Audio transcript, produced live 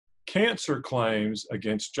Cancer claims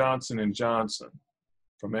against Johnson & Johnson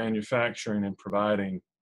for manufacturing and providing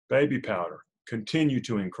baby powder continue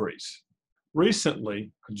to increase.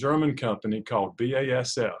 Recently, a German company called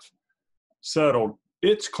BASF settled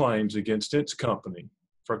its claims against its company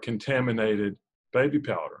for contaminated baby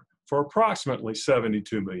powder for approximately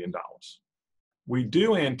 $72 million. We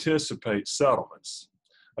do anticipate settlements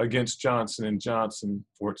against Johnson & Johnson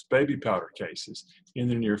for its baby powder cases in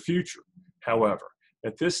the near future. However,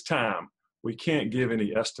 at this time, we can't give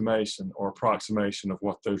any estimation or approximation of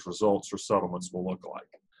what those results or settlements will look like.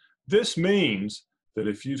 This means that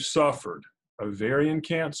if you've suffered ovarian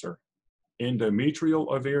cancer,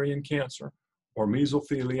 endometrial ovarian cancer, or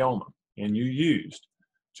mesothelioma, and you used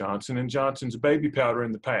Johnson & Johnson's baby powder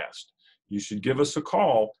in the past, you should give us a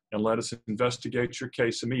call and let us investigate your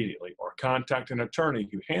case immediately, or contact an attorney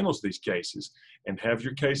who handles these cases and have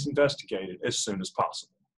your case investigated as soon as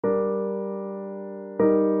possible.